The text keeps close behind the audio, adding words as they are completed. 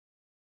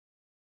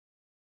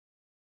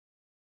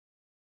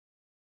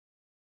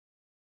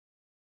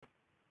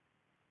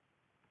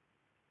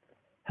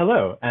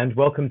Hello, and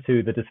welcome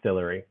to The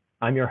Distillery.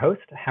 I'm your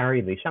host,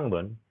 Harry Lee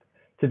Shanglun.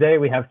 Today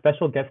we have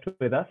special guest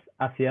with us,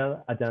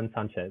 Asiel Adan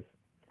Sanchez.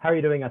 How are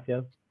you doing,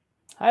 Asiel?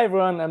 Hi,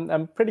 everyone.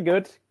 I'm pretty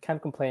good.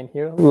 Can't complain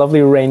here.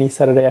 Lovely rainy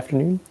Saturday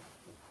afternoon.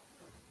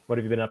 What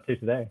have you been up to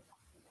today?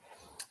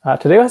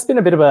 Today has been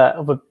a bit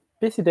of a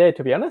busy day,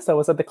 to be honest. I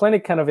was at the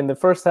clinic kind of in the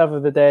first half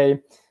of the day.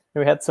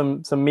 We had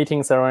some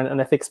meetings around an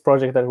ethics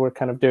project that we're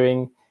kind of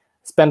doing.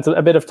 Spent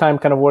a bit of time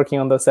kind of working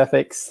on those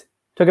ethics.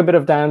 Took a bit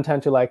of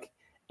downtime to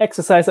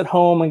exercise at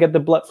home and get the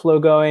blood flow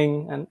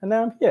going. And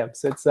now I'm here.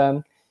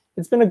 So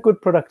it's been a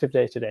good productive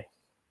day today.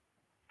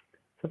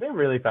 Something I'm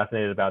really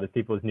fascinated about is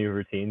people's new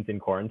routines in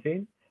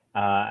quarantine.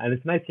 And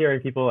it's nice hearing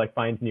people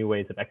find new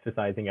ways of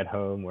exercising at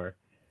home or,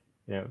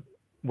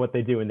 what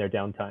they do in their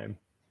downtime.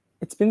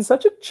 It's been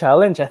such a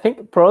challenge. I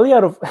think probably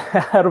out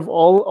of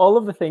all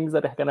of the things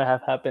that are going to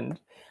have happened,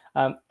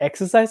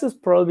 exercise has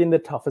probably been the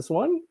toughest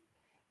one.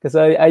 Because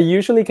I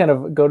usually kind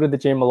of go to the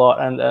gym a lot,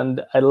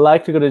 and I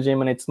like to go to the gym,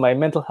 and it's my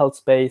mental health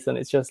space, and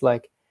it's just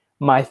like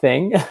my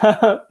thing.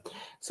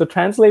 So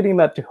translating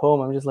that to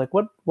home, I'm just like,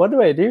 what do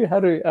I do?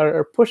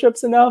 Are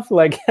push-ups enough?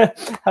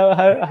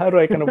 How do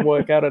I kind of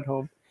work out at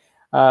home?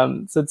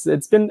 So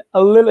it's been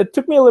it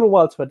took me a little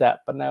while to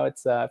adapt, but now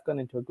I've gone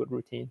into a good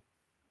routine.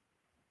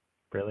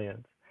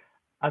 Brilliant.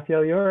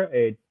 Asiel, you're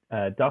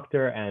a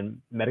doctor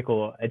and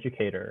medical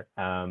educator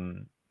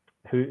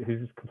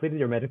who's completed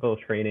your medical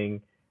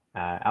training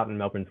out in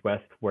Melbourne's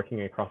West,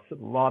 working across a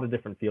lot of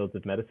different fields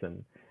of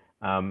medicine.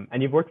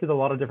 And you've worked with a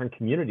lot of different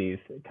communities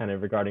kind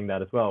of regarding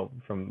that as well,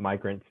 from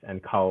migrant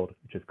and CALD,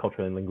 which is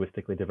culturally and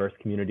linguistically diverse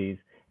communities,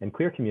 and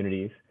queer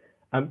communities.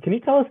 Can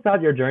you tell us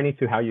about your journey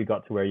to how you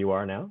got to where you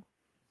are now?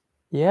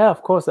 Yeah,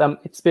 of course.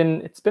 It's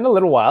been a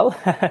little while.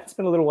 It's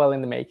been a little while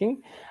in the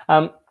making.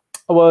 I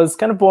was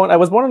born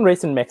and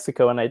raised in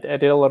Mexico, and I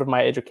did a lot of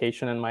my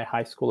education in my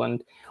high school,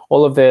 and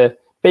all of the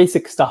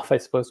basic stuff, I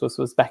suppose,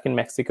 was back in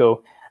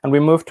Mexico. And we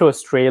moved to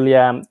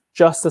Australia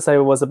just as I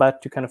was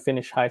about to kind of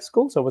finish high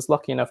school. So I was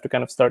lucky enough to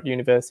kind of start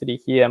university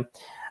here.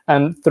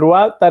 And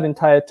throughout that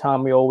entire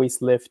time, we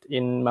always lived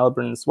in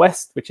Melbourne's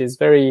West, which is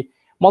very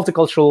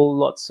multicultural,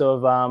 lots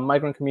of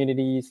migrant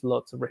communities,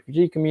 lots of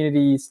refugee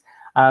communities.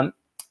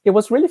 It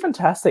was really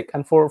fantastic.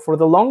 And for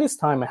the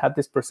longest time, I had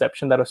this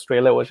perception that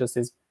Australia was just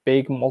this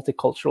big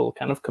multicultural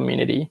kind of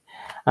community.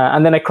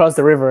 And then I crossed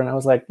the river and I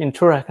was like in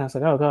Toorak, and I was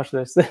like, oh gosh,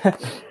 this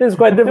is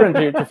quite different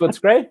to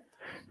Footscray.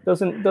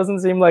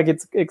 Doesn't seem like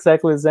it's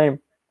exactly the same.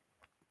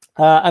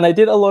 And I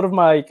did a lot of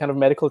my kind of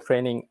medical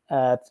training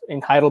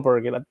in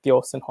Heidelberg at the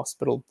Austin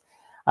Hospital.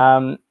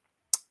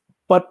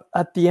 But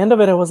at the end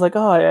of it, I was like,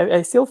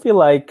 I still feel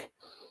like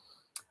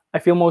I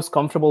feel most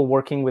comfortable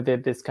working with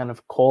this kind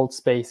of cold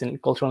space in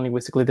cultural and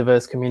linguistically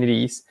diverse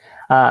communities.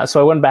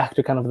 So I went back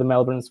to kind of the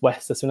Melbourne's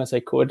West as soon as I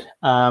could,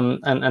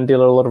 and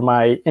did a lot of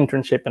my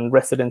internship and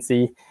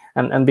residency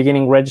and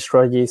beginning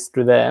registrar years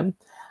through there.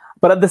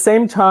 But at the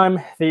same time,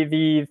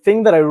 the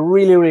thing that I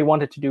really, really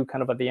wanted to do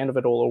kind of at the end of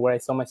it all, or where I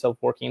saw myself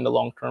working in the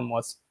long term,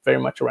 was very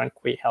much around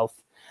queer health.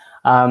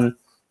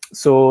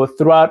 So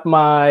throughout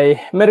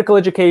my medical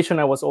education,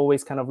 I was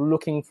always kind of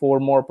looking for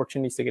more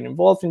opportunities to get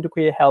involved into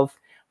queer health,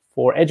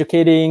 for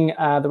educating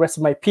the rest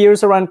of my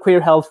peers around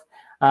queer health,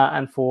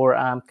 and for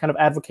kind of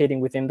advocating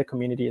within the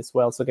community as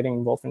well. So getting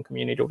involved in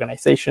community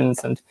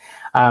organizations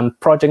and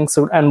projects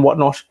and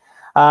whatnot.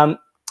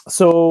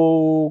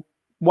 So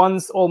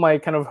once all my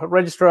kind of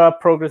registrar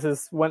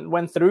progresses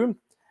went through,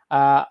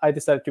 I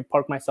decided to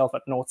park myself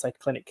at Northside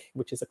Clinic,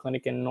 which is a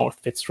clinic in North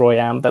Fitzroy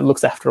that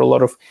looks after a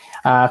lot of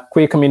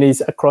queer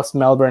communities across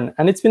Melbourne.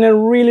 And it's been a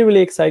really,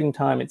 really exciting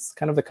time. It's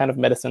kind of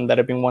medicine that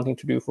I've been wanting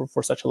to do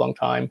for such a long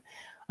time.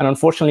 And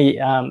unfortunately,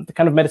 the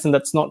kind of medicine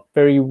that's not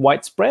very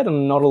widespread,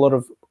 and not a lot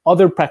of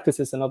other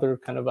practices and other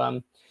kind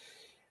of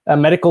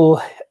medical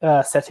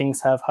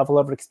settings have a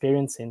lot of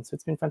experience in. So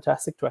it's been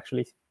fantastic to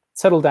actually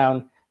settle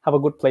down, have a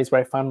good place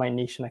where I found my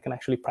niche, and I can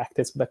actually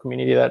practice with a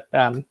community that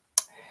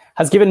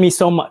has given me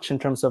so much in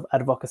terms of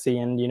advocacy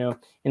and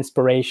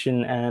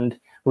inspiration and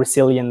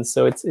resilience.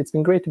 So it's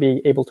been great to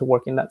be able to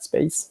work in that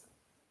space.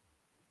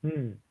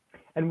 And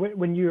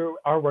when you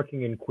are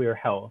working in queer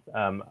health,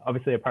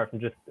 obviously apart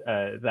from just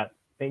that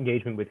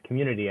engagement with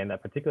community and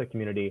that particular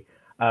community,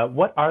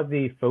 what are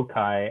the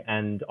foci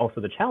and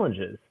also the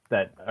challenges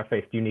that are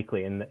faced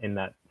uniquely in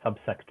that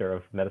subsector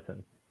of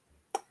medicine?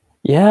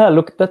 Yeah,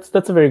 look,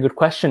 that's a very good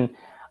question.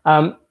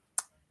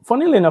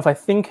 Funnily enough, I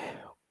think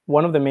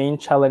one of the main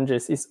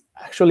challenges is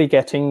actually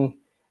getting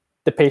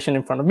the patient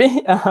in front of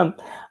me.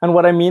 And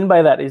what I mean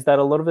by that is that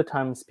a lot of the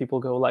times people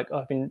go like, oh,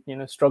 I've been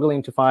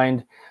struggling to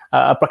find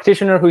a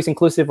practitioner who's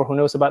inclusive, or who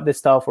knows about this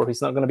stuff, or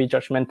who's not going to be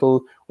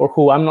judgmental, or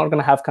who I'm not going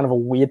to have kind of a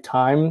weird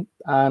time,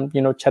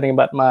 chatting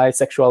about my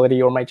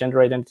sexuality or my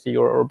gender identity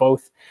or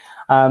both,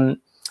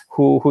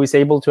 who is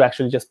able to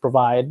actually just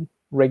provide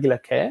regular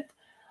care.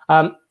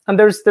 And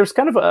there's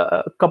kind of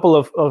a couple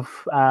of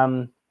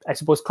I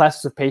suppose,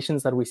 classes of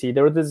patients that we see.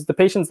 There's the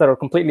patients that are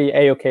completely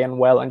A-OK and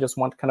well and just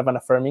want kind of an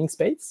affirming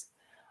space.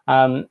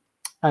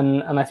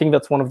 and I think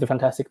that's one of the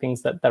fantastic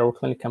things that our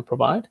clinic can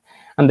provide.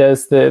 And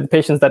there's the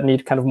patients that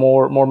need kind of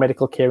more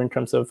medical care in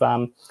terms of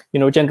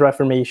gender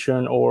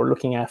affirmation or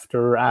looking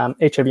after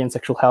HIV and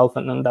sexual health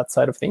and that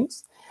side of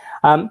things.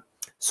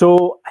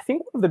 So I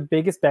think one of the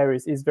biggest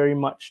barriers is very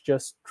much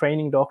just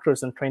training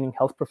doctors and training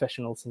health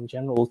professionals in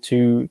general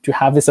to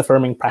have this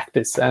affirming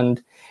practice,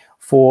 and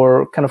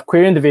for kind of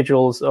queer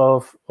individuals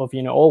of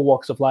all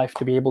walks of life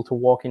to be able to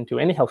walk into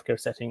any healthcare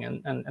setting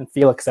and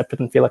feel accepted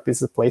and feel like this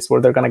is a place where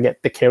they're going to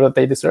get the care that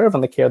they deserve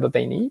and the care that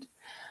they need.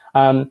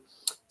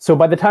 So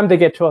by the time they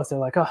get to us, they're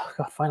like, oh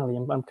God, finally,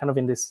 I'm kind of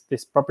in this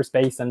proper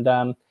space. And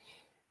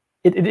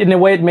in a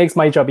way, it makes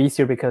my job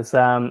easier because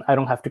I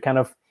don't have to kind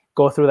of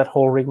go through that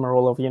whole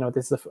rigmarole of,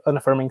 this is an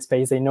affirming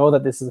space. They know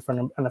that this is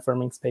an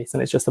affirming space,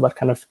 and it's just about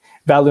kind of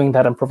valuing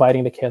that and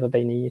providing the care that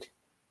they need.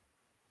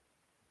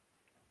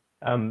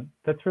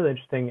 That's really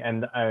interesting,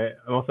 and I'm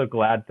also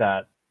glad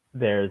that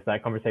there's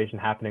that conversation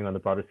happening on the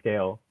broader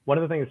scale. One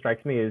of the things that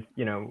strikes me is,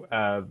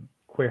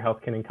 queer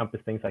health can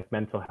encompass things like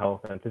mental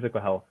health and physical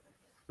health,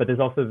 but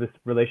there's also this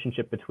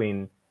relationship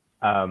between,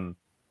 I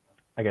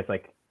guess,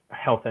 like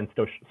health and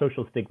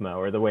social stigma,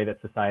 or the way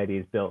that society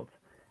is built.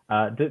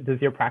 Does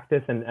your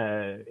practice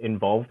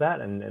involve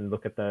that and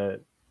look at the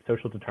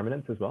social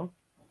determinants as well?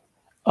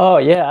 Oh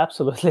yeah,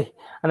 absolutely.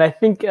 And I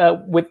think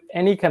with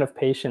any kind of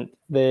patient,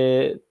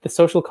 the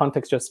social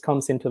context just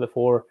comes into the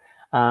fore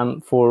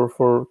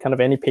for kind of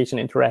any patient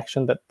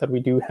interaction that we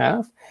do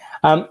have.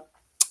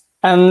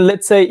 And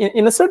let's say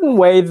in a certain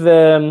way,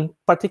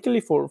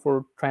 particularly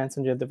for trans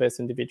and gender diverse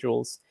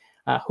individuals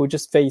who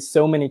just face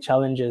so many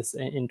challenges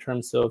in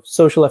terms of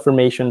social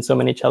affirmation, so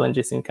many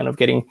challenges in kind of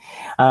getting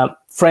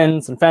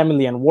friends and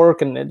family and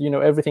work and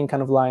everything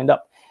kind of lined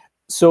up.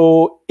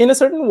 So in a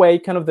certain way,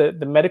 kind of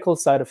the medical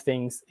side of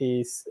things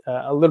is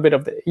a little bit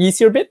of the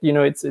easier bit.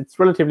 It's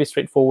relatively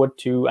straightforward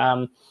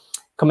to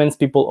commence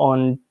people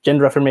on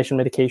gender affirmation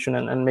medication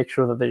and make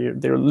sure that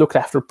they're looked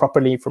after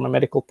properly from a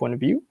medical point of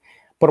view.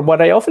 But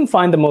what I often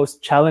find the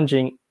most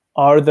challenging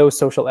are those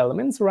social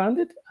elements around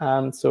it.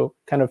 So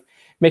kind of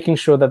making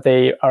sure that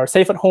they are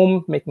safe at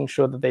home, making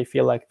sure that they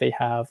feel like they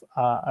have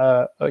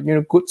a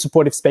good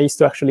supportive space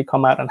to actually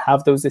come out and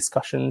have those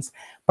discussions,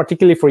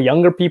 particularly for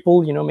younger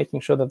people, making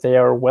sure that they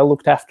are well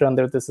looked after and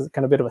there's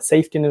kind of bit of a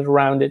safety net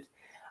around it.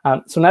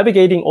 So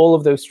navigating all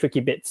of those tricky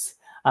bits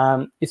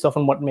is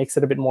often what makes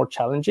it a bit more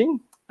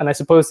challenging. And I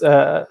suppose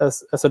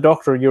as a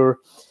doctor,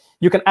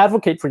 you can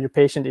advocate for your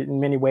patient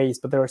in many ways,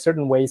 but there are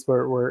certain ways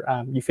where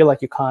you feel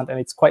like you can't, and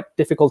it's quite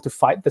difficult to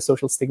fight the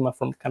social stigma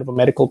from kind of a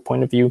medical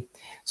point of view.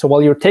 So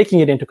while you're taking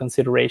it into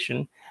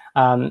consideration,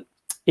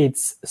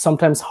 it's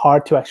sometimes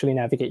hard to actually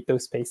navigate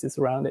those spaces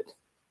around it.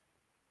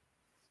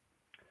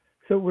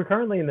 So we're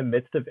currently in the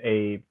midst of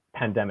a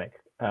pandemic,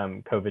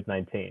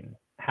 COVID-19.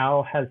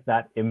 How has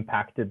that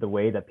impacted the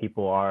way that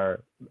people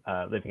are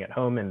living at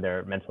home and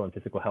their mental and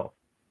physical health?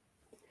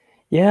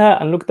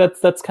 Yeah, and look,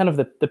 that's kind of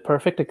the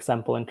perfect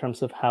example in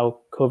terms of how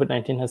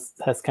COVID-19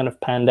 has kind of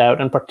panned out,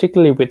 and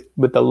particularly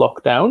with the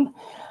lockdown.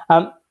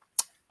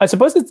 I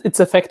suppose it's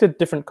affected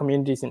different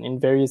communities in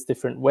various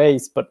different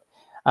ways, but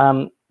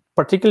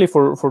particularly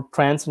for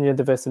trans and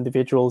gender diverse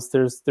individuals,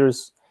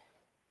 there's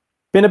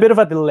been a bit of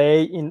a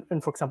delay in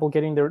for example,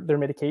 getting their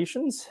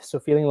medications. So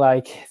feeling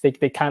like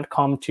they can't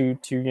come to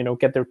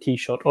get their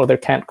T-shot, or they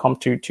can't come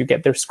to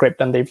get their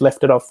script, and they've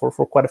left it off for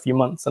quite a few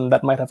months, and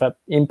that might have an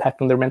impact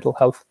on their mental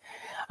health.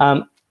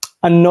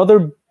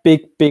 Another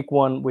big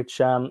one, which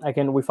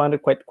again we found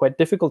it quite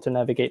difficult to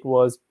navigate,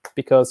 was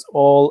because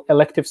all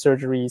elective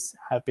surgeries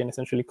have been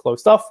essentially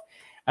closed off,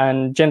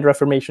 and gender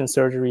affirmation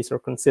surgeries are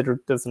considered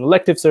as an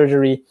elective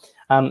surgery.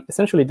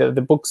 Essentially, the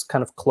books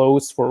kind of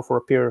closed for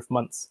a period of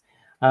months.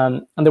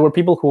 And there were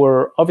people who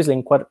were obviously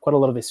in quite a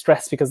lot of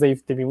distress because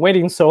they've been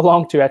waiting so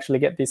long to actually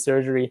get this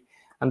surgery,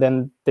 and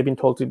then they've been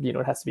told to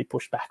it has to be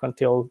pushed back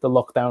until the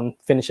lockdown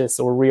finishes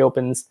or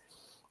reopens,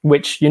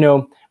 which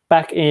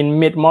back in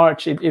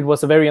mid-March it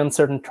was a very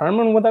uncertain term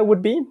on what that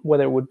would be,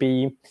 whether it would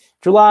be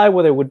July,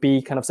 whether it would be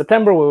kind of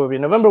September, whether it would be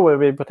November, whether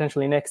it would be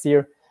potentially next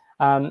year.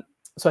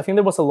 So I think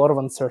there was a lot of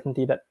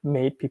uncertainty that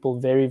made people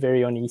very,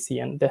 very uneasy,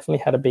 and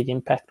definitely had a big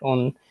impact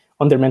on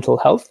their mental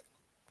health.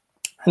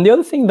 And the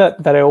other thing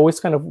that I always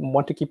kind of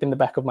want to keep in the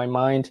back of my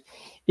mind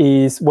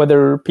is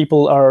whether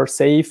people are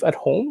safe at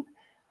home.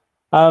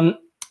 Now,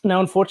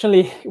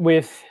 unfortunately,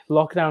 with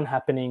lockdown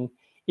happening,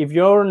 if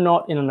you're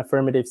not in an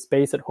affirmative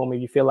space at home,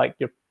 if you feel like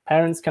your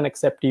parents can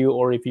accept you,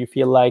 or if you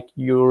feel like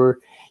you're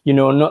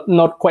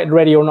not quite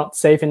ready or not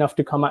safe enough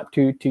to come out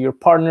to your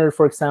partner,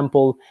 for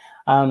example,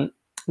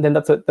 then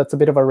that's a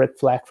bit of a red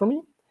flag for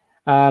me.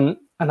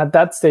 And at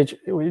that stage,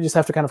 we just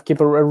have to kind of keep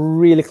a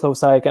really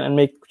close eye and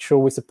make sure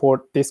we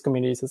support these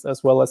communities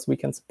as well as we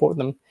can support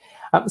them.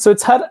 So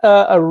it's had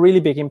a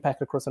really big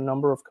impact across a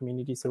number of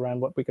communities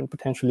around what we can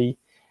potentially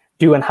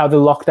do, and how the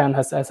lockdown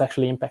has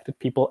actually impacted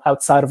people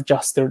outside of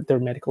just their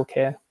medical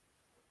care.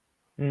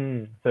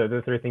 So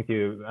those are things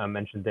you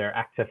mentioned there: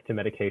 access to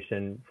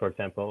medication, for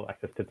example,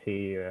 access to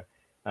tea,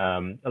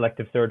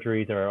 elective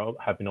surgeries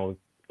have been all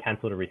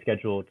cancelled or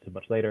rescheduled to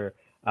much later.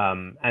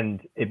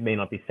 and it may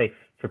not be safe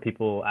for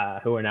people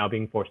who are now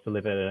being forced to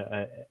live in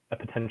a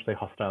potentially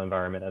hostile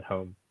environment at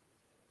home.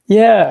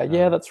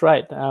 Yeah, that's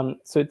right.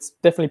 So it's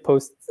definitely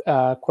posed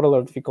quite a lot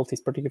of difficulties,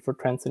 particularly for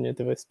trans and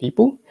diverse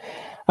people.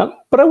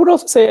 But I would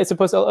also say, I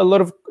suppose, a lot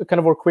of kind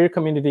of our queer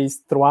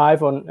communities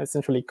thrive on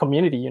essentially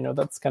community.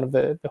 That's kind of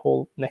the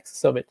whole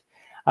nexus of it.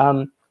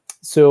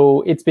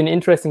 So it's been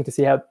interesting to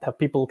see how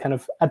people kind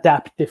of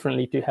adapt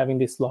differently to having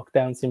these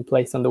lockdowns in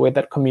place, and the way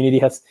that community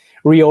has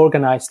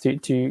reorganized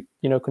to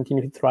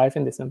continue to thrive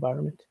in this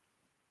environment.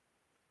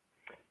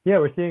 Yeah,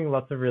 we're seeing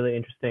lots of really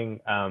interesting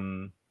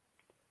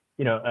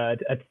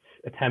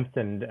attempts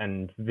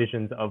and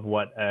visions of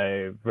what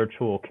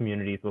virtual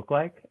communities look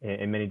like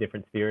in many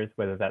different spheres,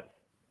 whether that's,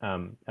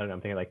 I'm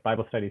thinking like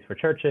Bible studies for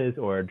churches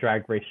or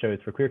drag race shows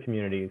for queer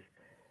communities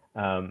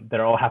that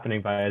are all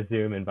happening via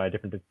Zoom and via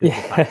different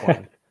digital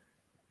platforms.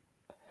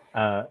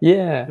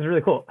 This is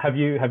really cool. Have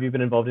you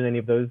been involved in any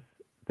of those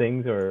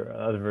things or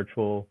other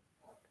virtual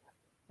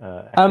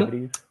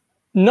activities?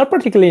 Not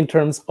particularly in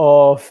terms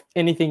of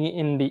anything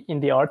in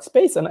the art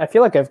space, and I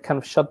feel like I've kind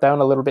of shut down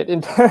a little bit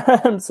in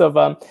terms of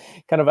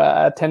kind of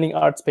attending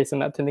art space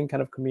and attending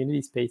kind of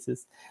community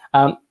spaces.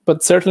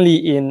 But certainly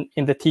in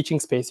the teaching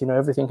space,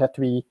 everything had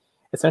to be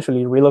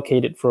essentially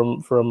relocated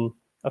from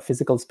a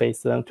physical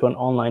space to an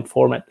online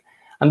format,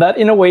 and that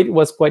in a way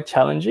was quite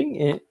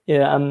challenging.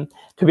 To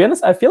be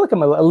honest, I feel like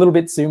I'm a little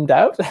bit zoomed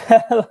out.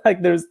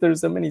 Like there's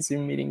so many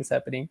Zoom meetings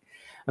happening,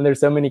 and there's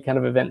so many kind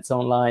of events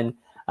online.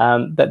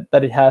 That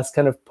it has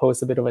kind of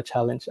posed a bit of a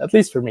challenge, at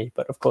least for me.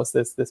 But of course,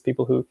 there's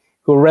people who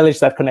relish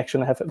that connection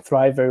and have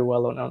thrived very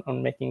well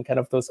on making kind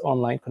of those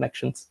online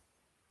connections.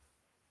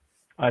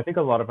 I think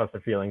a lot of us are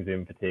feeling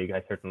Zoom fatigue.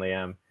 I certainly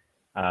am.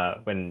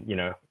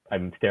 When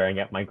I'm staring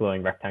at my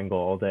glowing rectangle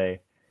all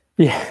day.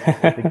 Yeah,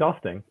 it's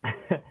exhausting,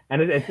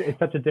 and it's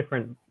such a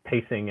different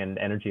pacing and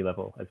energy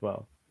level as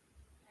well.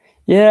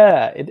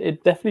 Yeah,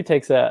 it definitely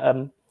takes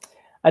a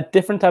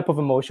different type of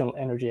emotional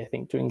energy, I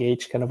think, to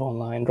engage kind of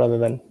online rather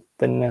than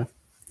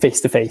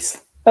face to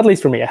face. At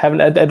least for me,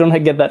 I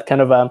don't get that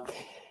kind of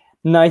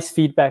nice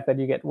feedback that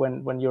you get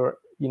when you're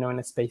in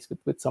a space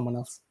with someone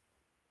else.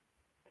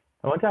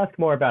 I want to ask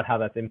more about how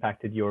that's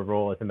impacted your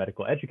role as a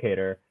medical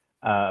educator,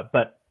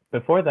 but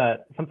before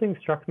that, something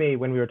struck me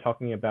when we were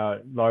talking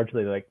about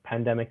largely like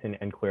pandemics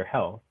and queer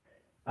health.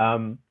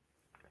 I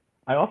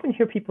often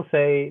hear people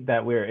say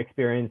that we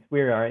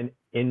are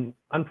in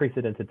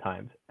unprecedented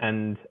times,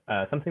 and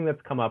something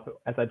that's come up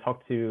as I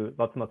talk to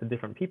lots and lots of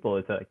different people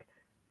is like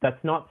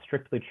that's not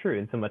strictly true,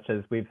 in so much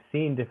as we've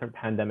seen different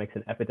pandemics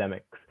and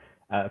epidemics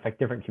affect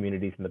different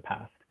communities in the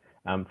past.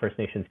 First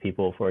Nations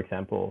people, for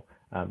example,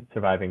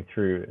 surviving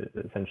through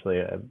essentially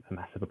a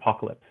massive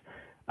apocalypse.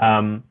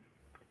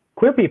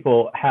 Queer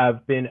people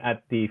have been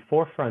at the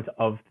forefront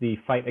of the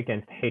fight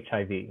against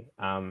HIV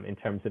in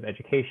terms of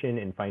education,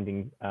 in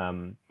finding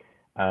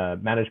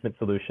management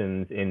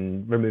solutions,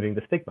 in removing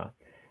the stigma.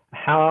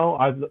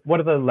 What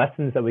are the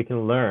lessons that we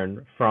can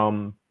learn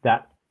from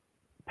that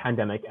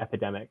pandemic,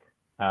 epidemic,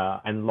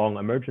 and long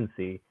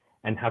emergency,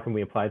 and how can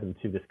we apply them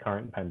to this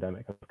current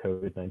pandemic of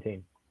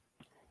COVID-19?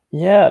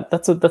 Yeah,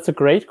 that's a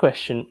great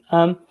question.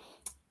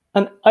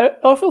 And I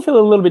also feel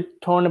a little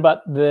bit torn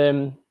about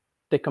the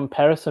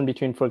comparison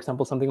between, for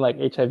example, something like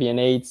HIV and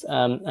AIDS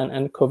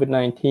and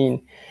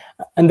COVID-19.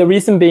 And the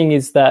reason being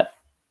is that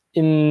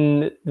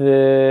in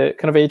the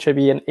kind of HIV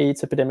and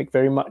AIDS epidemic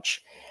very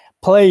much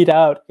played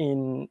out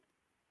in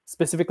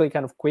specifically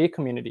kind of queer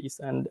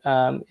communities, and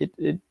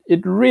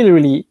it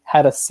really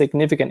had a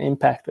significant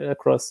impact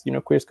across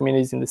queer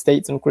communities in the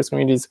States and queer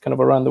communities kind of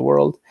around the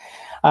world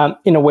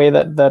in a way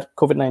that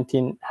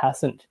COVID-19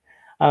 hasn't.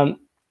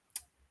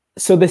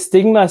 So the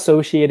stigma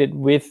associated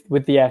with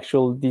the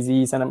actual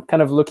disease, and I'm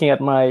kind of looking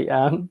at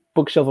my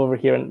bookshelf over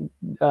here, and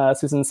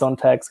Susan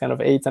Sontag's kind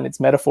of AIDS and its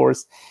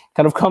metaphors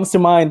kind of comes to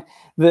mind.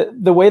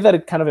 The way that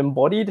it kind of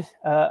embodied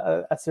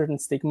a certain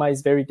stigma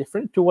is very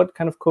different to what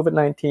kind of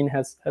COVID-19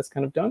 has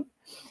kind of done.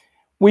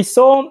 We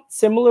saw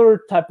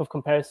similar type of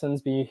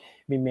comparisons be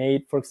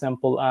made, for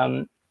example,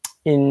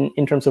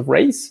 in terms of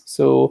race.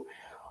 So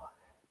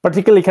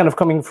particularly kind of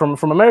coming from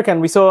America, and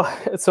we saw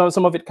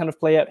some of it kind of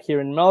play out here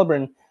in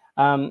Melbourne.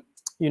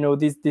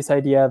 This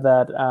idea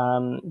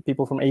that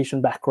people from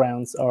Asian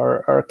backgrounds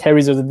are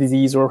carriers of the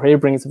disease or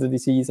harbingers of the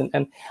disease,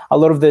 and a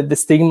lot of the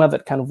stigma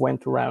that kind of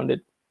went around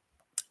it.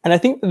 And I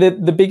think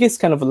the biggest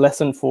kind of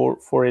lesson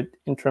for it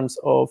in terms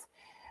of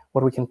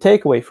what we can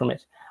take away from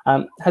it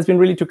has been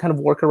really to kind of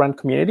work around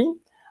community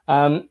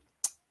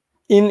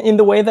in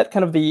the way that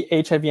kind of the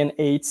HIV and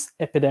AIDS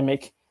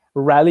epidemic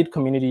rallied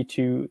community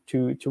to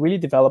really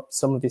develop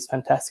some of these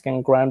fantastic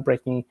and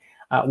groundbreaking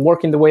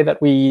work in the way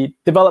that we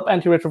develop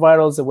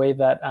antiretrovirals, the way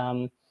that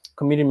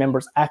community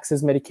members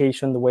access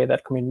medication, the way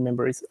that community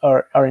members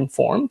are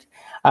informed.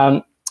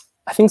 I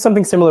think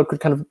something similar could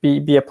kind of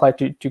be applied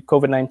to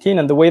COVID-19,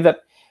 and the way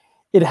that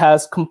it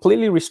has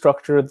completely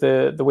restructured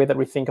the way that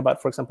we think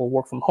about, for example,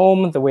 work from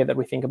home, the way that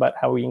we think about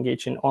how we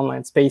engage in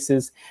online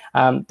spaces,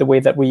 the way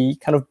that we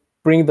kind of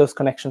bring those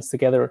connections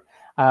together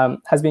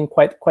has been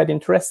quite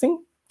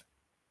interesting.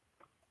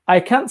 I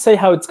can't say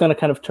how it's going to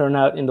kind of turn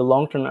out in the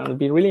long term. And I'd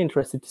be really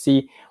interested to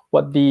see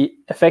what the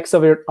effects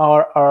of it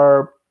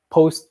are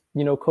post,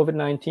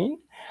 COVID-19,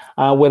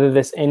 whether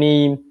there's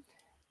any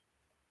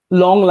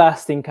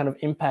long-lasting kind of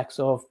impacts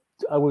of,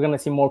 we're going to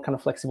see more kind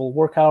of flexible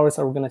work hours,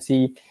 or we're going to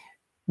see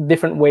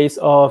different ways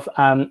of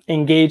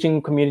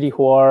engaging community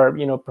who are,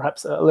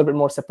 perhaps a little bit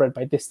more separate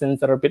by distance,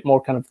 that are a bit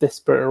more kind of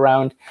disparate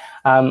around,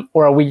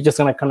 or are we just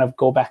going to kind of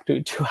go back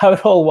to how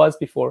it all was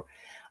before?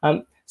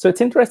 So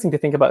it's interesting to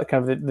think about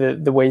kind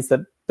of the ways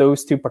that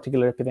those two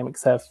particular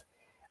epidemics have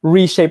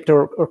reshaped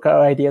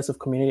our ideas of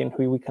community and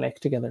who we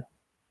connect together.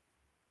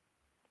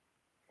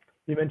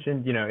 You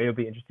mentioned, it'll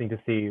be interesting to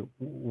see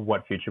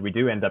what future we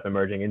do end up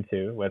emerging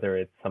into, whether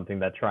it's something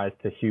that tries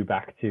to hew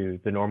back to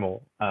the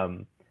normal,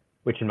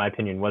 which in my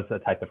opinion was a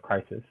type of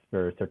crisis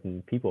for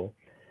certain people,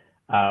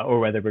 or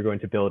whether we're going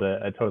to build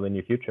a totally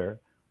new future.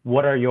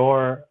 What are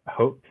your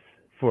hopes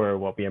for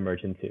what we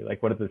emerge into?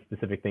 Like, what are the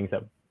specific things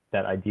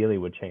that ideally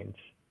would change?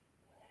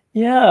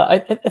 Yeah, I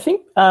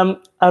think out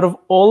of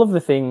all of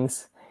the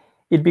things,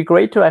 it'd be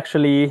great to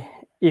actually,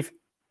 if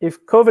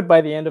COVID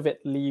by the end of it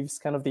leaves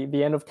kind of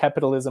the end of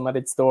capitalism at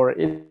its door,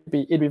 it'd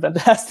be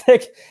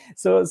fantastic.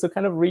 So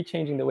kind of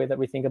rechanging the way that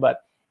we think about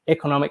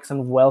economics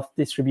and wealth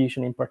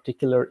distribution in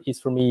particular is,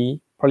 for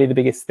me, probably the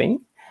biggest thing.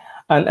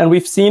 And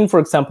we've seen, for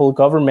example,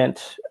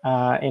 government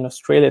in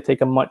Australia take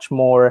a much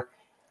more,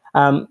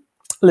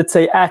 let's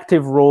say,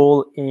 active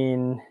role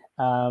in,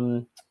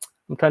 I'm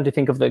trying to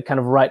think of the kind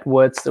of right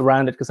words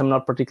around it, because I'm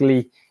not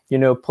particularly,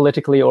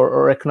 politically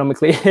or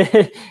economically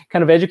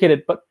kind of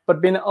educated,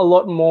 but been a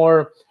lot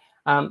more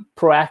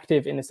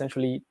proactive in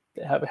essentially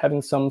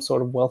having some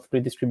sort of wealth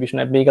redistribution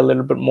and being a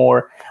little bit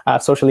more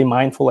socially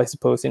mindful, I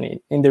suppose,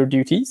 in their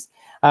duties.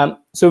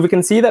 So we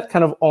can see that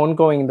kind of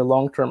ongoing in the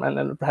long term,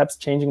 and perhaps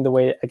changing the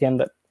way, again,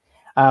 that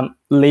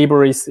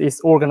labor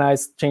is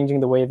organized,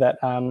 changing the way that,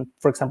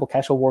 for example,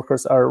 casual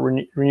workers are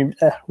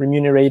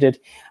remunerated,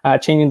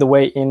 changing the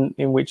way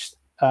in which,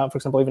 for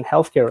example, even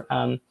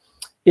healthcare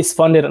is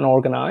funded and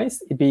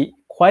organized. It'd be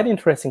quite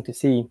interesting to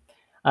see.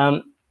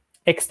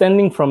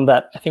 Extending from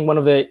that, I think one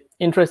of the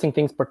interesting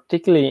things,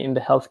 particularly in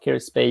the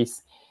healthcare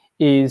space,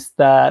 is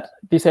that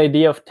this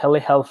idea of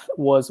telehealth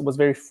was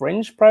very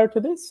fringe prior to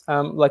this.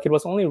 Like, it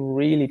was only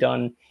really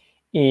done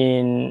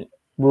in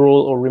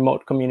rural or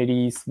remote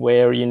communities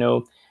where,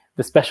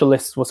 the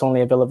specialist was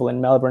only available in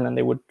Melbourne, and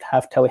they would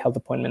have telehealth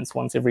appointments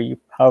once every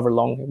however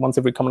long, once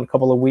every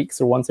couple of weeks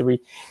or once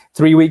every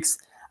 3 weeks.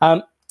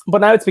 But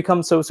now it's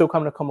become so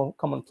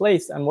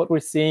commonplace. And what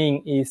we're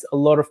seeing is a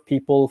lot of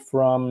people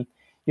from,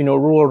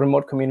 rural,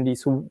 remote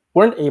communities who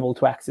weren't able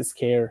to access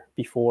care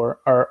before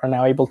are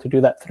now able to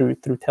do that through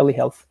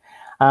telehealth.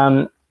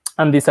 And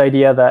this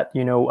idea that,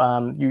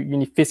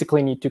 you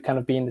physically need to kind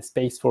of be in the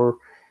space for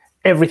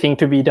everything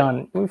to be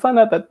done. We found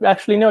out that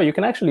actually, no, you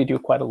can actually do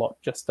quite a lot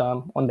just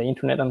on the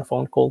internet and a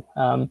phone call.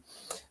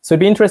 So it'd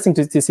be interesting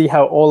to see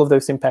how all of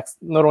those impacts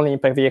not only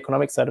impact the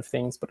economic side of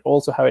things, but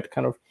also how it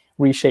kind of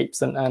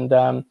reshapes and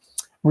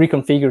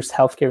reconfigures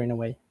healthcare in a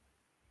way.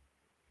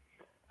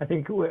 I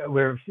think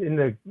we're in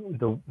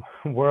the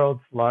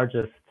world's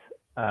largest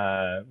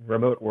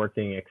remote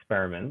working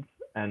experiment,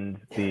 and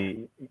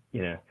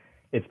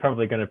it's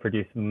probably going to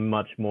produce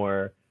much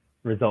more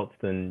results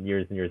than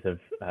years and years of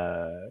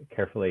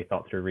carefully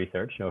thought through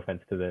research. No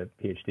offense to the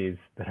PhDs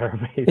that are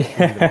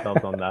basing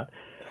themselves on that.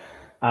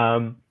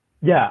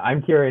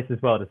 I'm curious as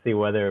well to see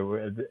whether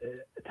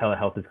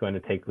telehealth is going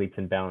to take leaps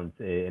and bounds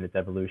in its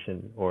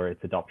evolution or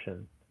its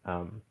adoption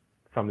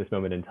from this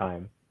moment in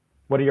time.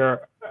 What are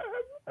your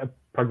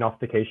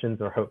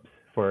prognostications or hopes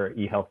for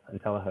e-health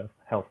and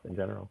telehealth in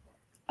general?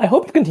 I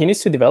hope it continues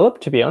to develop,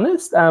 to be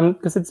honest,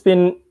 because it's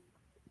been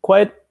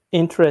quite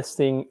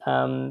interesting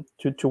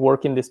to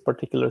work in this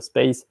particular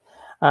space.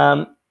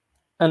 And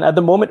at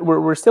the moment,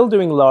 we're still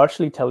doing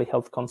largely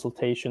telehealth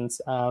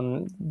consultations,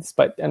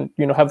 despite, and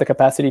have the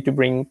capacity to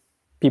bring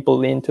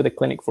people into the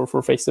clinic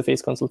for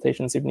face-to-face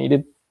consultations if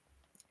needed.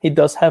 It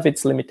does have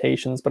its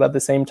limitations, but at the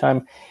same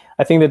time,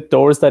 I think the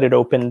doors that it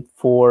opened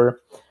for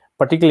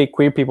particularly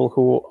queer people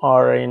who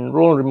are in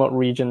rural, remote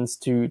regions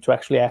to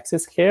actually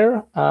access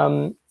care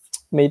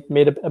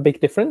made a big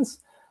difference.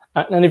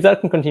 And if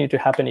that can continue to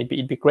happen,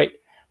 it'd be great.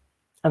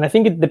 And I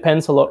think it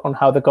depends a lot on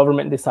how the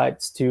government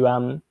decides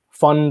to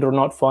fund or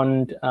not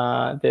fund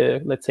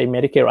the, let's say,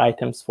 Medicare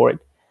items for it.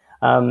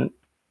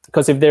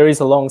 Because if there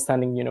is a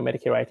long-standing,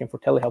 Medicare item for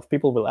telehealth,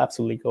 people will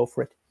absolutely go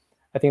for it.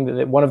 I think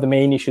that one of the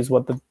main issues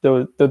was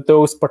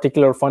those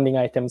particular funding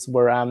items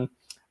were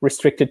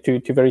restricted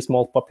to very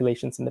small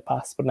populations in the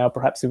past. But now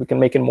perhaps if we can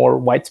make it more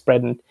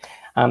widespread and,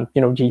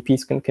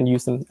 GPs can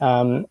use them,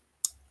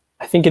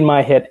 I think in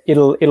my head,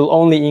 it'll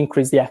only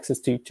increase the access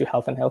to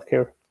health and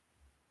healthcare.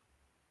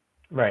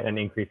 Right, and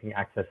increasing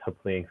access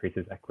hopefully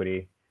increases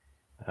equity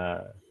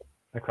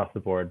across the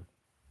board.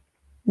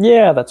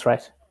 Yeah, that's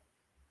right.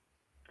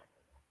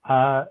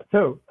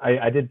 So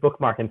I did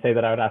bookmark and say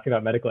that I would ask you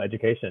about medical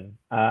education.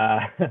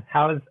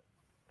 How's,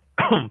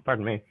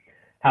 pardon me,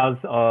 how's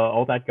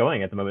all that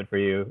going at the moment for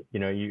you?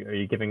 Are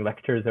you giving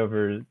lectures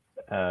over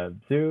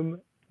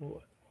Zoom?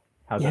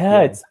 How's that Yeah,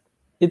 feeling?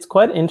 it's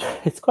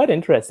it's quite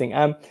interesting.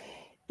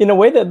 In a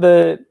way that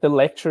the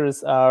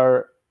lectures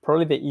are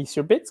probably the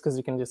easier bits because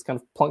you can just kind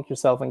of plunk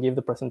yourself and give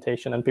the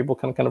presentation, and people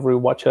can kind of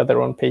rewatch it at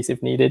their own pace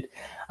if needed.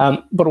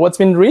 But what's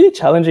been really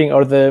challenging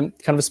are the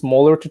kind of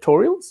smaller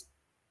tutorials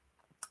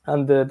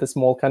and the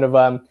small kind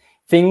of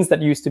things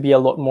that used to be a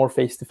lot more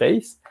face to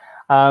face.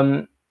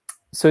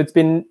 So it's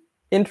been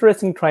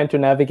interesting trying to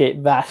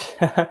navigate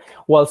that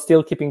while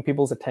still keeping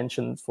people's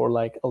attention for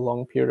like a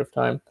long period of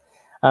time.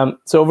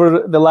 So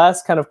over the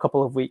last kind of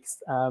couple of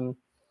weeks,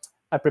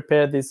 I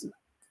prepared this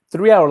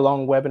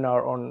 3-hour-long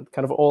webinar on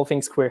kind of all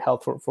things queer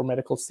health for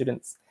medical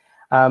students.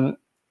 And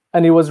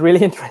it was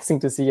really interesting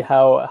to see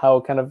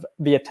how kind of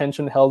the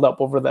attention held up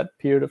over that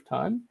period of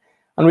time.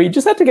 And we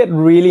just had to get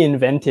really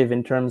inventive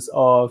in terms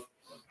of,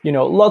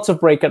 lots of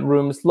breakout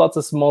rooms, lots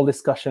of small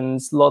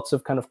discussions, lots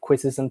of kind of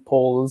quizzes and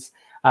polls.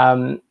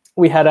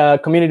 We had a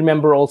community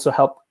member also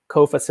help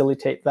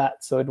co-facilitate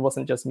that, so it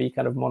wasn't just me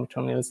kind of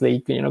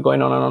monotonously,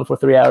 going on and on for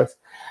 3 hours.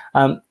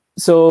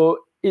 So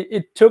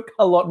it took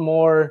a lot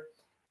more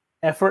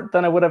effort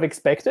than I would have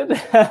expected.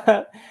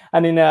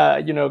 And in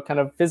a kind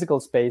of physical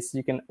space,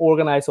 you can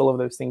organize all of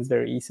those things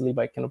very easily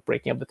by kind of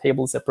breaking up the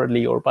tables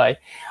separately, or by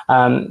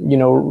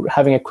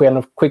having a kind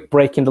of quick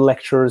break in the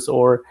lectures,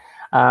 or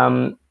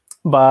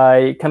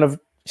by kind of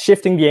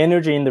shifting the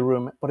energy in the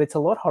room. But it's a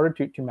lot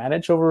harder to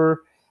manage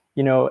over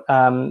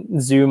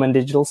Zoom and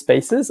digital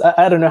spaces.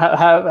 I don't know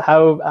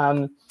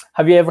how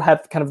have you ever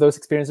had kind of those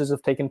experiences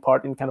of taking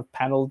part in kind of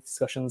panel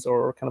discussions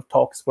or kind of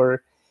talks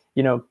where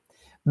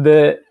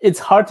it's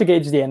hard to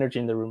gauge the energy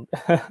in the room?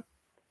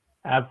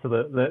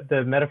 Absolutely.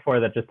 The metaphor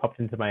that just popped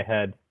into my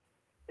head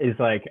is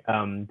like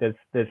there's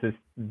this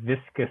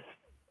viscous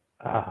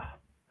how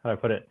do I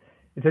put it?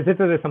 It's as if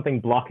there's something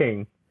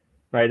blocking,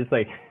 right? It's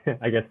like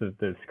I guess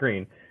the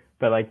screen,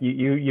 but like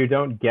you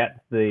don't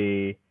get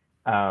the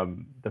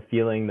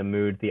feeling, the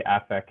mood, the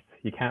affect.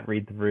 You can't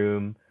read the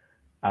room.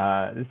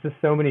 There's just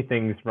so many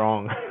things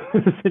wrong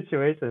with the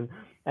situation,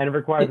 and it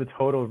requires a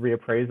total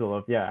reappraisal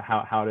of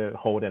how to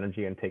hold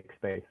energy and take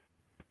space.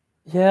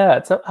 Yeah,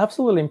 it's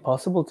absolutely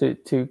impossible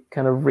to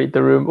kind of read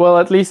the room. Well,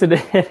 at least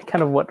it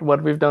kind of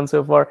what we've done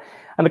so far,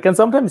 and I can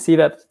sometimes see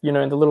that in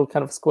the little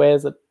kind of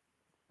squares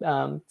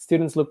that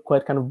students look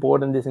quite kind of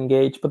bored and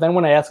disengaged. But then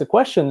when I ask a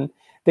question,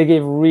 they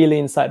give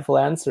really insightful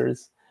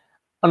answers.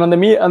 And on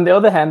the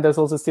other hand, there's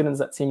also students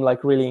that seem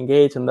like really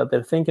engaged and that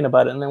they're thinking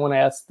about it. And then when I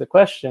ask the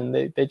question,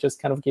 they just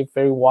kind of give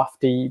very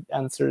wafty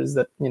answers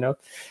that,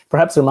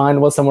 perhaps their mind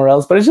was somewhere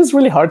else. But it's just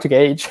really hard to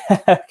gauge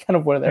kind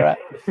of where they're at.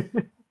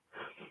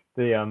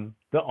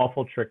 The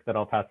awful trick that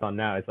I'll pass on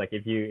now is like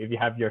if you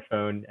have your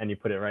phone and you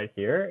put it right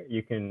here,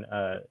 you can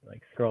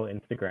like scroll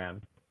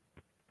Instagram.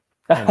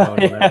 And no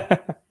one will know.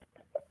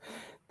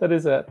 That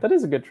is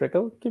a good trick.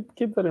 I'll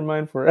keep that in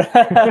mind for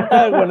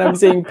when I'm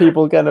seeing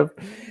people kind of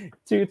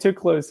too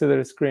close to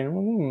their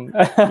screen.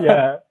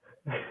 Yeah,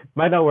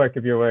 might not work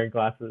if you're wearing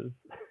glasses.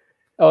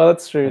 Oh,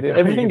 that's true.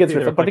 Everything gets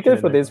reflected,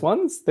 particularly for these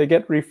ones. They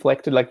get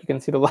reflected, like you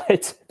can see the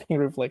light being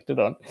reflected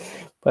on.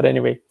 But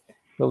anyway,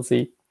 we'll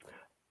see.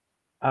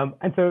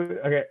 And so,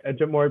 okay,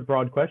 a more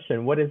broad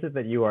question: what is it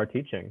that you are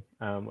teaching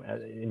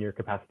in your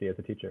capacity as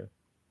a teacher?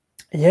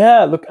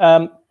 Yeah, look,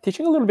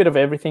 teaching a little bit of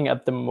everything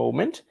at the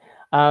moment.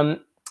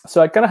 So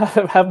I kind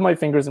of have my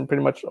fingers in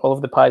pretty much all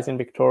of the pies in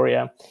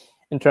Victoria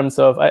in terms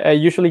of, I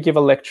usually give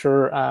a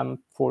lecture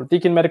for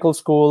Deakin Medical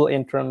School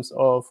in terms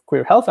of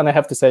queer health. And I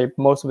have to say,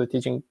 most of the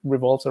teaching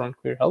revolves around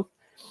queer health.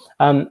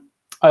 I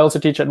also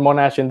teach at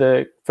Monash in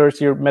the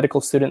first year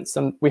medical students.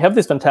 And we have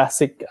this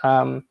fantastic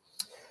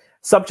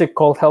subject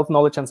called Health,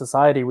 Knowledge and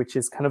Society, which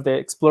is kind of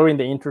exploring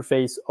the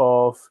interface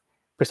of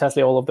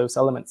precisely all of those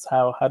elements,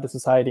 how does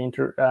society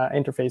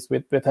interface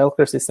with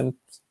healthcare systems.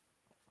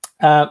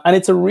 And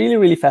it's a really,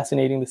 really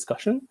fascinating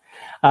discussion.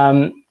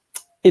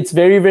 It's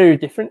very, very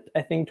different,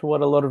 I think, to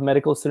what a lot of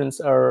medical students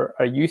are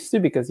used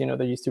to, because,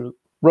 they're used to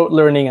rote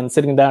learning and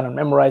sitting down and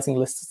memorizing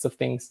lists of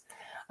things.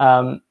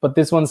 But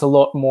this one's a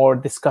lot more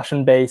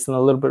discussion-based and a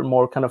little bit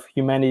more kind of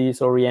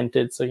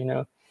humanities-oriented. So,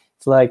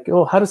 it's like,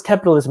 oh, how does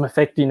capitalism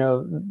affect,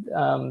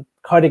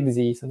 cardiac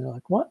disease? And they're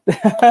like, what?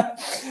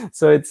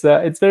 So it's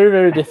very,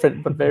 very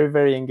different, but very,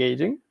 very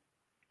engaging.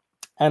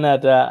 And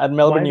at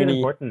Melbourne Uni.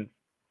 Important?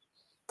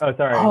 Oh,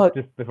 sorry.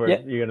 Just before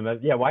you're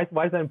gonna, why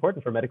is that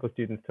important for medical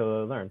students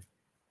to learn?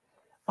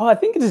 Oh, I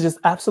think it is just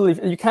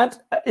absolutely. You can't,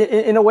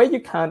 in a way, you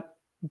can't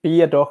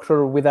be a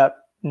doctor without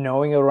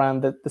knowing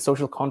around the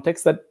social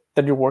context that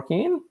you're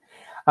working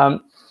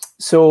in.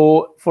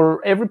 So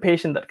for every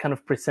patient that kind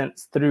of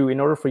presents through, in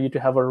order for you to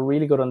have a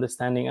really good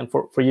understanding and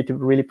for you to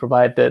really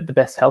provide the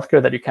best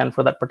healthcare that you can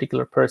for that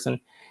particular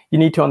person, you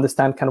need to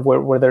understand kind of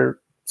where their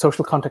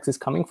social context is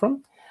coming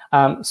from.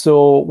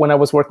 So when I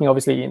was working,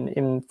 obviously,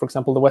 in for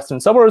example, the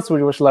Western suburbs,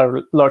 which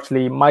were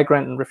largely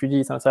migrant and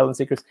refugees and asylum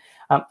seekers,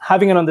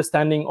 having an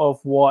understanding of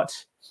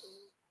what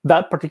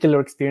that particular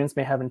experience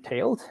may have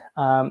entailed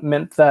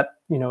meant that,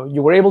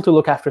 you were able to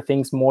look after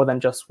things more than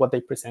just what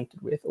they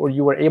presented with, or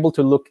you were able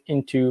to look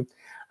into,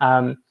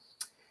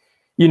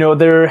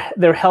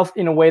 their health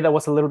in a way that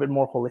was a little bit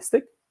more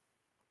holistic.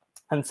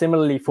 And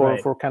similarly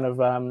for kind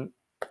of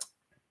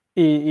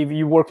if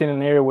you work in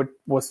an area which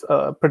was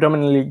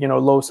predominantly,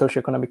 low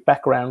socioeconomic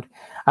background,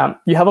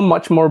 you have a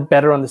much more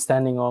better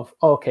understanding of,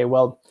 okay,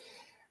 well,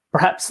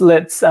 perhaps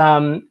let's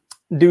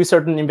do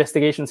certain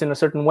investigations in a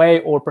certain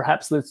way, or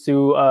perhaps let's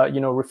do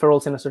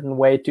referrals in a certain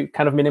way to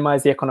kind of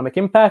minimize the economic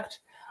impact.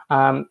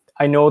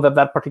 I know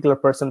that particular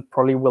person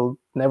probably will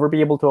never be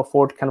able to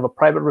afford kind of a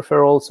private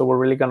referral, so we're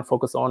really going to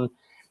focus on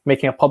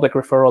making a public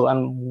referral,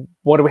 and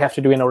what do we have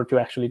to do in order to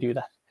actually do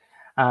that.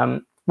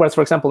 Whereas,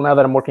 for example, now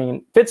that I'm working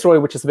in Fitzroy,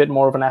 which is a bit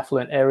more of an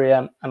affluent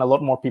area, and a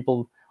lot more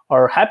people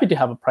are happy to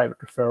have a private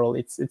referral,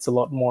 it's a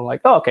lot more like,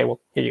 oh, okay, well,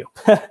 here you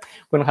go.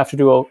 We don't have to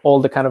do all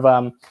the kind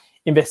of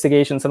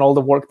investigations and all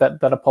the work that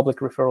a public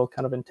referral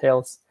kind of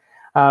entails.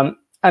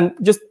 And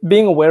just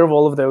being aware of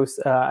all of those,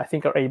 I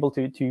think, are able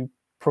to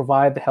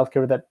provide the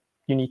healthcare that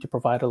you need to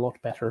provide a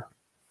lot better.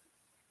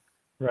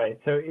 Right.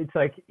 So it's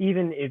like,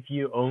 even if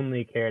you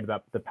only cared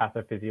about the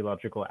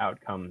pathophysiological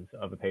outcomes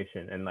of a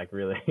patient and like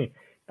really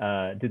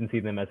didn't see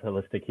them as a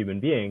holistic human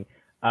being,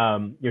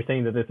 you're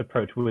saying that this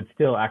approach would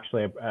still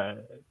actually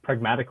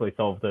pragmatically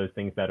solve those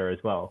things better as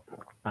well.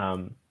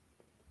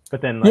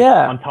 But then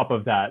on top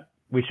of that,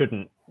 we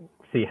shouldn't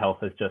see health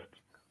as just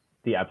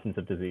the absence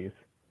of disease.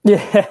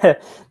 Yeah,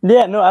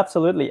 no,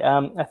 absolutely.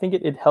 I think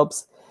it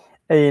helps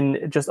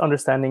in just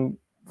understanding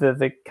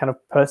the kind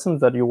of person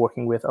that you're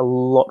working with a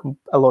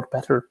lot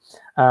better,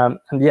 and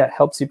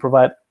helps you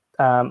provide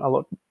a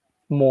lot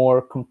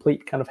more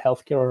complete kind of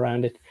healthcare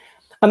around it.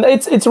 And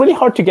it's really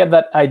hard to get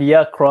that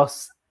idea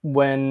across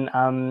when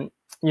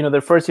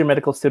they're first year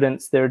medical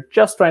students. They're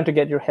just trying to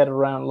get your head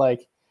around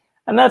like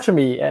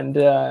anatomy and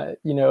the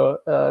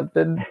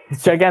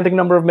gigantic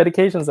number of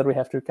medications that we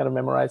have to kind of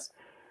memorize,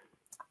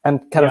 and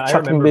kind of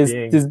chucking these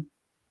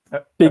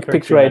big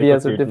picture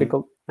ideas are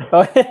difficult.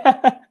 Oh,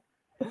 yeah.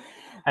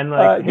 And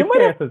like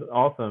HPS is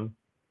awesome.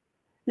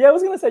 Yeah, I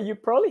was gonna say you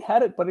probably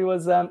had it, but it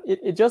was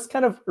it just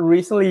kind of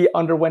recently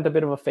underwent a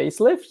bit of a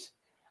facelift,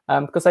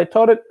 because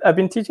I've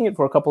been teaching it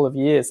for a couple of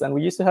years, and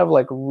we used to have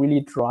like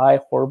really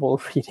dry,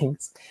 horrible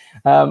readings,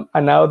 and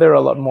now they're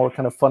a lot more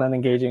kind of fun and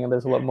engaging, and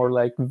there's a lot more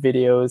like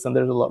videos, and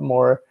there's a lot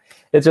more.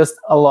 It's just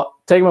a lot.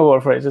 Take my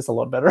word for it, it's just a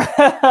lot better.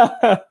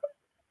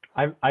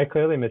 I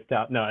clearly missed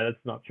out. No,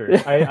 that's not true.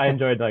 I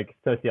enjoyed like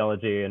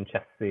sociology and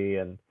Chessy,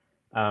 and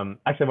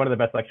actually one of the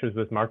best lectures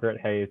was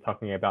Margaret Hayes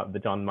talking about the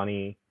John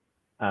Money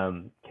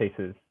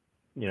cases,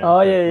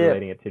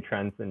 relating it to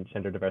trans and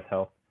gender diverse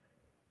health.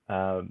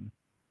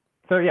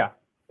 So yeah,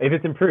 if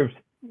it's improved,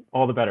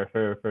 all the better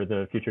for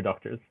the future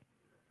doctors.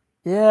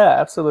 Yeah,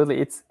 absolutely.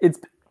 It's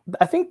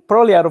I think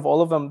probably out of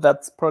all of them,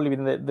 that's probably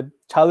been the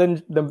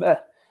challenge, the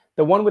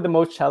one with the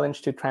most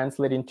challenge to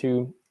translate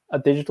into a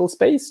digital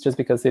space, just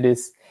because it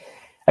is,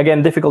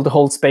 again, difficult to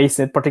hold space,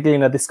 particularly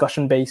in a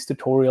discussion-based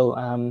tutorial,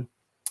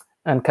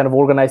 and kind of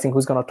organizing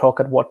who's going to talk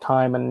at what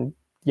time, and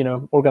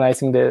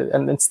organizing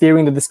and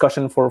steering the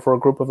discussion for a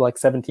group of like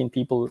 17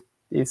 people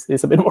is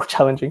a bit more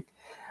challenging.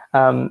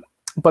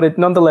 But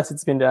nonetheless,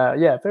 it's been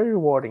very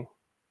rewarding.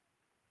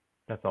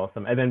 That's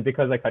awesome. And then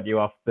because I cut you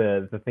off,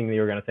 the thing that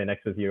you were going to say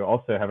next was you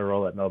also have a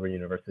role at Melbourne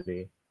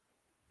University.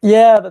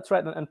 Yeah, that's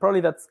right. And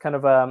probably that's kind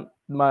of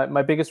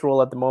my biggest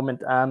role at the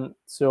moment.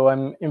 So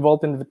I'm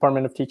involved in the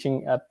Department of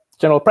Teaching at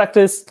General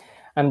Practice,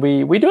 and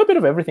we do a bit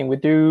of everything. We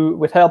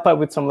help out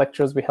with some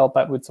lectures, we help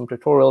out with some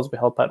tutorials, we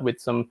help out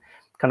with some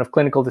kind of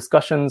clinical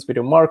discussions, we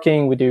do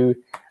marking, we do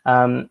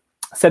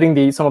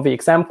setting some of the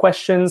exam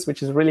questions,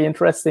 which is really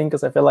interesting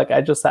because I feel like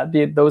I just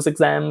did those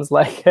exams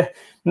like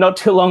not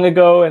too long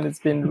ago, and it's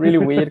been really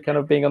weird kind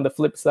of being on the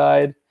flip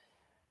side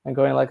and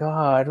going like,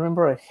 I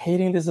remember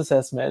hating this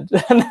assessment.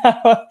 And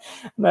now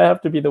I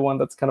have to be the one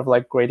that's kind of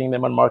like grading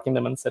them and marking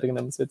them and setting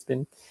them. So it's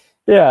been,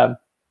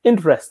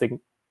 interesting.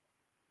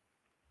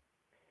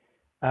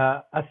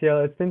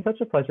 Asiel, it's been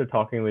such a pleasure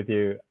talking with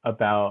you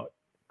about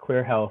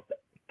queer health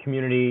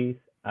communities,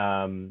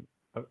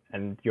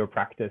 and your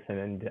practice,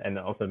 and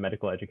also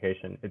medical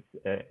education.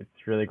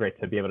 It's really great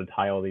to be able to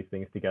tie all these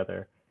things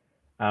together.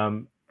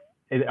 Are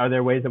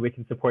there ways that we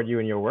can support you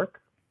in your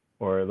work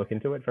or look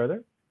into it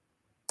further?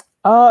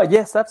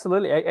 Yes,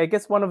 absolutely. I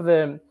guess one of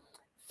the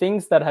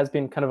things that has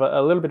been kind of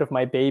a little bit of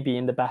my baby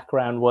in the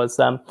background was,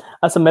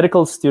 as a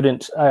medical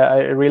student, I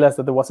realized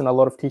that there wasn't a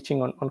lot of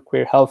teaching on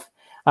queer health.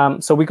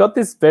 So we got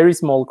this very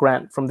small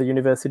grant from the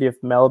University of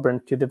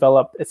Melbourne to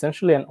develop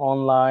essentially an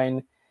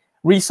online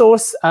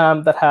resource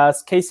that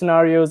has case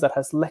scenarios, that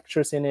has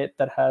lectures in it,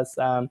 that has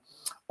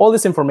all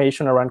this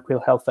information around queer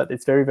health that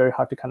it's very, very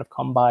hard to kind of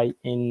come by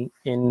in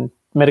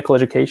medical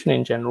education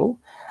in general.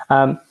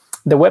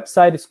 The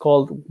website is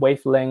called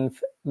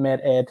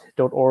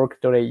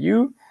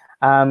wavelengthmeded.org.au,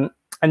 and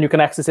you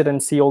can access it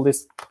and see all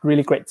this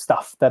really great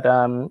stuff that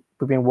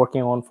we've been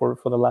working on for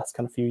the last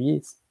kind of few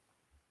years.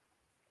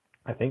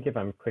 I think if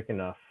I'm quick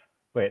enough,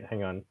 wait,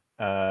 hang on.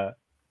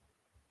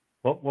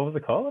 What was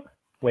it called?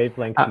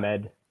 Wavelength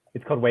Med.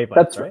 It's called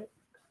Wavelength, right?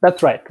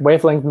 That's right.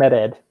 Wavelength Med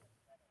Ed.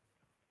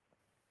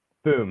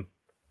 Boom.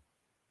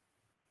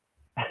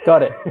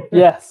 Got it.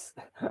 Yes.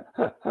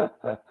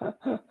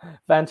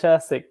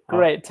 Fantastic.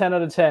 Great. 10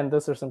 out of 10.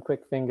 Those are some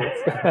quick fingers.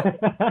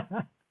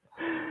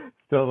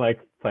 Still like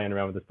playing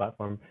around with this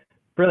platform.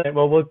 Brilliant.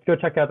 Well, we'll go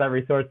check out that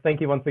resource.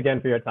 Thank you once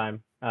again for your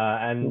time,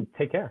 and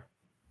take care.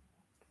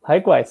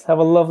 Likewise. Have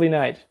a lovely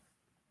night.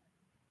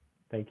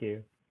 Thank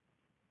you.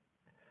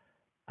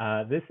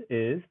 This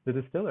is The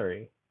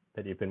Distillery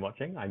that you've been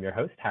watching. I'm your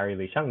host, Harry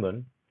Lee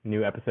Shanglun.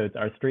 New episodes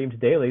are streamed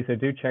daily, so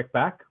do check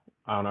back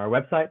on our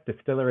website,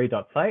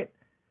 distillery.site,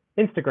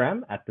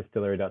 Instagram at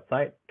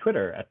distillery.site,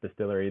 Twitter at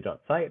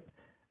distillery.site,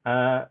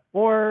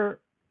 or,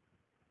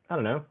 I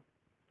don't know,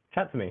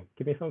 chat to me.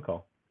 Give me a phone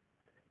call.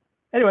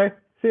 Anyway,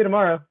 see you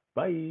tomorrow.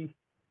 Bye.